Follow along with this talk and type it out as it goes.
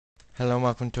Hello and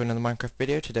welcome to another Minecraft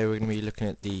video. Today we're going to be looking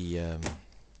at the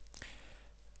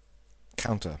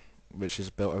counter which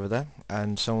is built over there,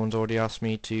 and someone's already asked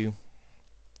me to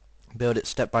build it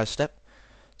step by step,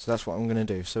 so that's what I'm going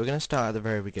to do. So we're going to start at the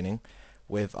very beginning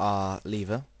with our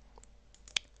lever.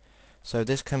 So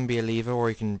this can be a lever, or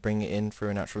you can bring it in through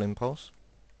a natural impulse.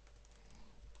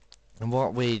 And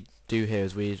what we do here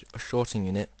is we're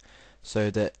shortening it so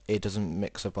that it doesn't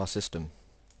mix up our system.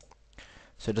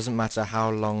 So it doesn't matter how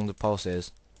long the pulse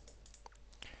is,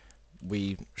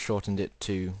 we shortened it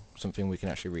to something we can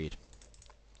actually read.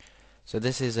 So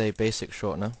this is a basic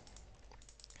shortener.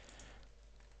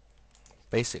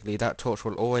 Basically that torch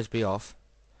will always be off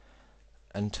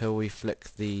until we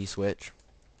flick the switch,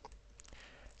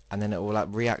 and then it will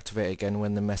reactivate again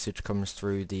when the message comes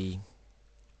through the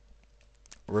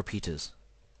repeaters.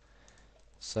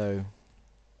 So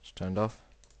it's turned off,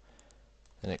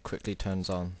 then it quickly turns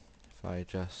on. If I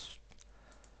just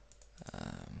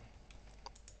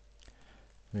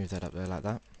move that up there like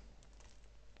that,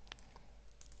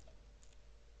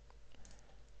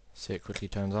 see, it quickly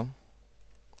turns on.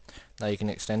 Now you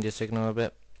can extend your signal a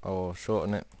bit or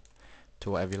shorten it to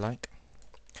whatever you like.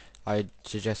 I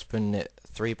suggest putting it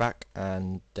 3 back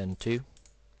and then 2,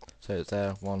 so it's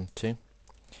there, 1, 2.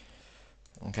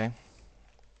 Okay.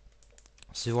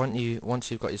 So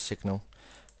once you've got your signal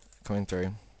coming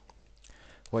through,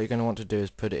 what you're going to want to do is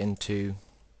put it into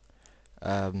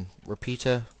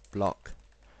repeater block,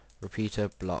 repeater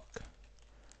block,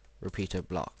 repeater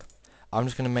block. I'm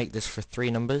just going to make this for 3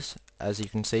 numbers. As you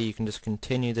can see, you can just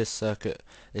continue this circuit.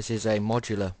 This is a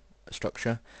modular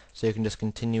structure, so you can just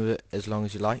continue it as long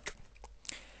as you like.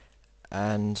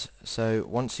 And so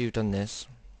once you've done this,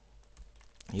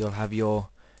 you'll have your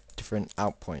different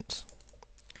out points.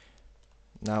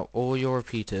 Now all your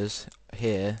repeaters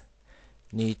here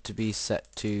need to be set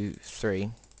to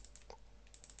 3,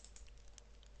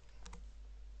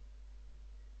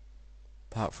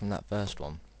 apart from that first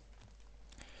one.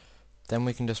 Then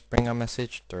we can just bring our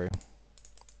message through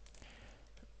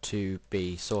to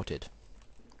be sorted.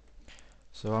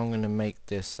 So I'm going to make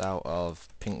this out of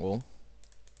pink wool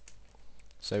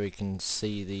so we can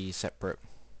see the separate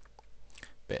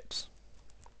bits.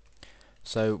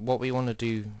 So what we want to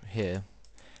do here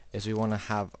is we want to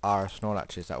have our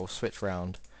Snorlaxes that will switch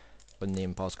around when the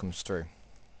impulse comes through.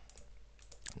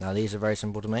 Now these are very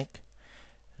simple to make,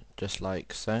 just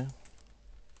like so,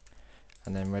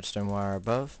 and then redstone wire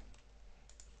above,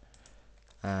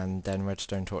 and then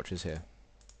redstone torches here.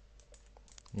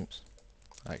 Oops,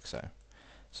 like so.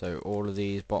 So all of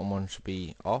these bottom ones should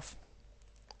be off,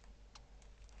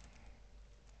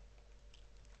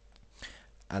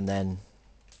 and then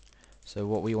so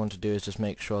what we want to do is just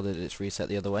make sure that it's reset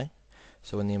the other way,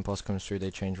 so when the impulse comes through they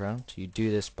change around. You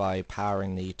do this by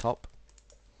powering the top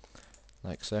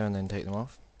like so, and then take them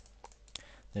off.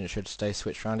 Then it should stay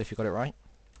switched around if you got it right.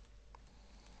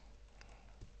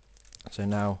 So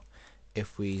now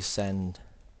if we send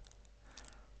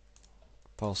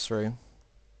pulse through,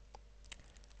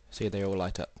 see, they all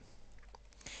light up.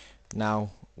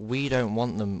 Now we don't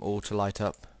want them all to light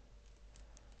up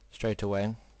straight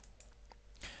away.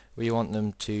 We want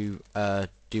them to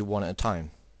do one at a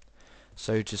time.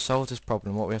 So to solve this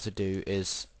problem, what we have to do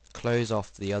is close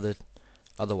off the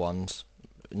other ones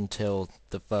until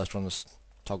the first one is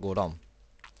toggled on.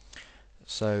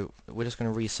 So we're just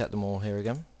going to reset them all here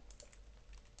again,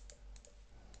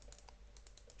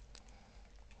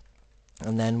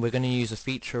 and then we're going to use a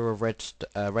feature of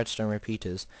redstone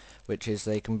repeaters, which is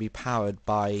they can be powered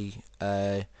by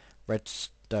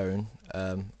redstone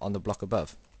on the block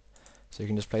above. So you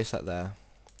can just place that there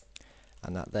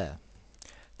and that there.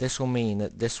 This will mean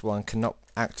that this one cannot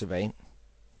activate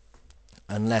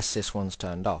unless this one's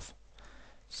turned off.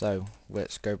 So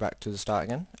let's go back to the start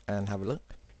again and have a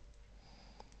look.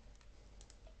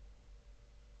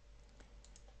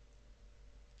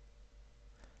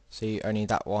 See, only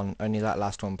that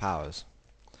last one powers.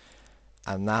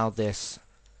 And now this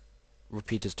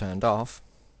repeater's turned off,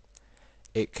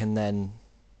 it can then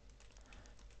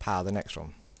power the next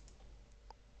one.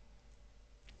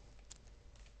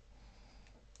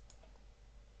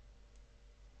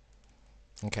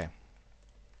 Okay.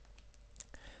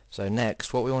 So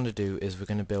next, what we want to do is we're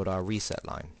going to build our reset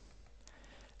line.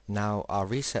 Now our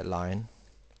reset line,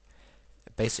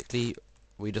 basically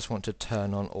we just want to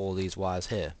turn on all these wires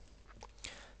here.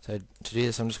 So to do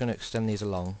this, I'm just going to extend these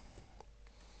along.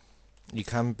 You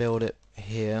can build it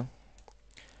here.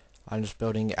 I'm just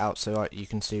building it out so you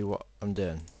can see what I'm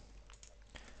doing.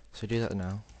 So do that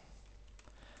now.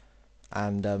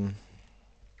 And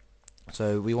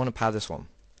so we want to power this one.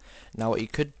 Now what you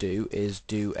could do is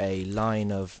do a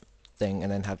line of thing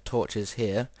and then have torches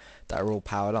here that are all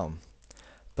powered on.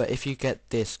 But if you get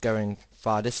this going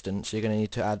far distance, you're going to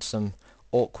need to add some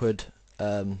awkward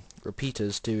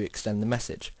repeaters to extend the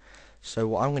message. So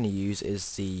what I'm going to use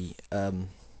is the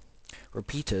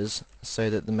repeaters so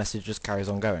that the message just carries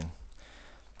on going.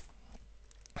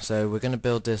 So we're going to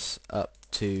build this up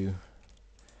to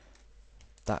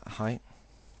that height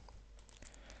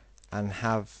and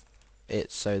have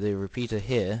it so the repeater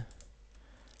here,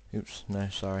 oops, no,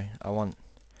 sorry, I want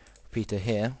repeater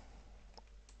here,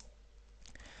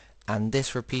 and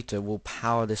this repeater will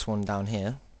power this one down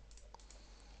here.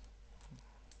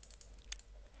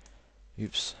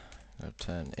 Oops, I'll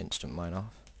turn instant mine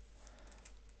off.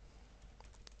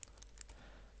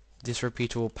 This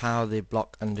repeater will power the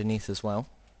block underneath as well,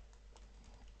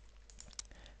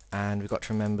 and we've got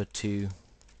to remember to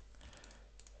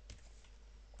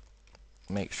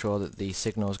make sure that the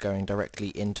signal is going directly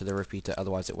into the repeater,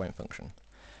 otherwise it won't function.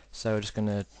 So we're just going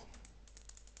to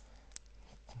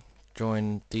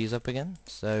join these up again.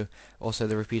 So also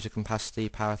the repeater can pass the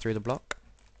power through the block,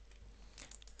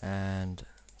 and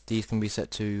these can be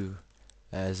set to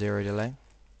 0 delay,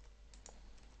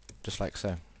 just like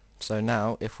so. So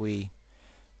now if we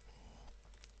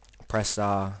press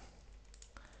our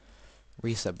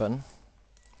reset button,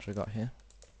 which we got here,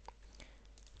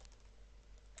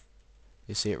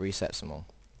 you see it resets them all.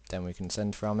 Then we can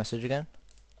send for our message again.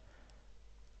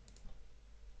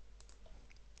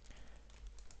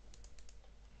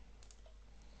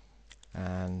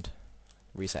 And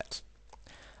reset.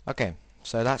 Okay,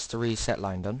 so that's the reset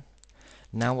line done.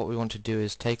 Now what we want to do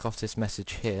is take off this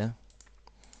message here,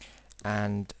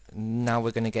 and now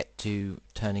we're going to get to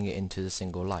turning it into the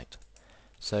single light.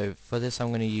 So for this I'm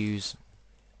going to use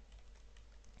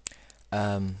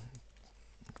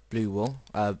blue wool.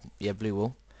 Blue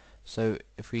wool. So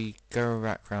if we go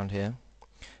back around here,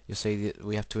 you'll see that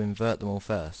we have to invert them all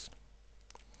first,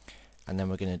 and then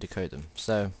we're going to decode them.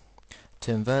 So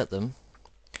to invert them,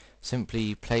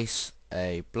 simply place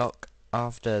a block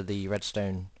after the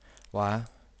redstone wire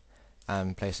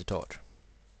and place a torch.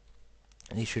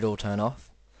 These should all turn off,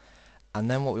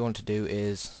 and then what we want to do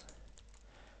is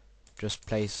just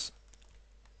place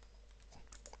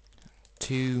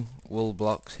 2 wool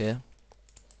blocks here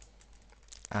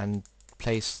and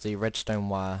place the redstone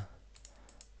wire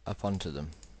up onto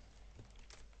them.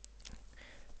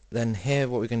 Then here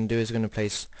what we're going to do is we're going to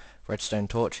place redstone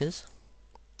torches,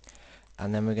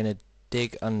 and then we're going to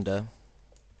dig under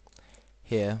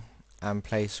here and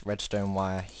place redstone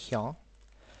wire here,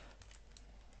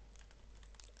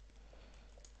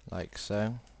 like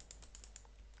so.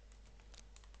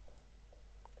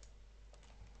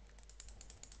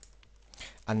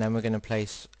 And then we're going to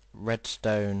place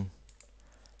redstone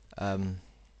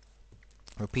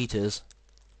repeaters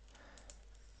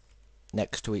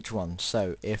next to each one.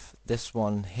 So if this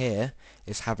one here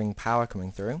is having power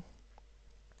coming through,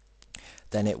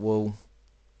 then it will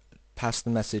pass the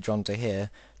message onto here,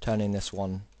 turning this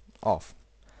one off,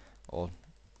 or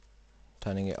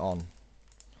turning it on,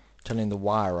 turning the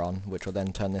wire on, which will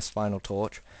then turn this final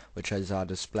torch, which is our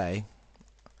display,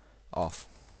 off.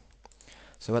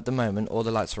 So at the moment all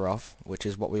the lights are off, which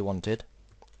is what we wanted,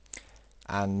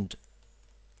 and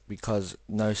because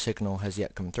no signal has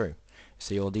yet come through.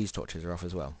 See, all these torches are off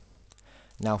as well.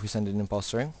 Now if we send an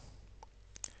impulse through,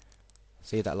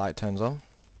 see that light turns on.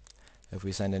 If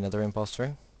we send another impulse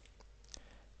through,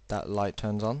 that light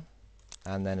turns on,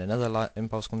 and then another light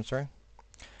impulse comes through,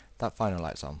 that final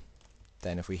light's on.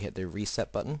 Then if we hit the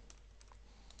reset button,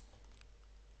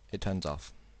 it turns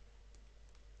off.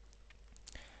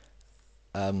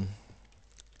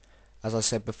 As I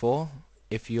said before,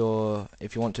 if you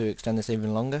want to extend this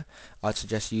even longer, I'd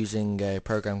suggest using a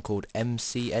program called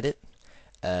MC Edit.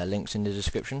 Links in the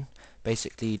description.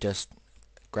 Basically just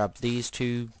grab these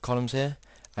 2 columns here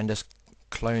and just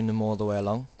clone them all the way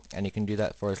along, and you can do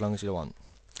that for as long as you want.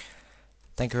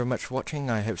 Thank you very much for watching.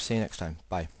 I hope to see you next time.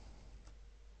 Bye.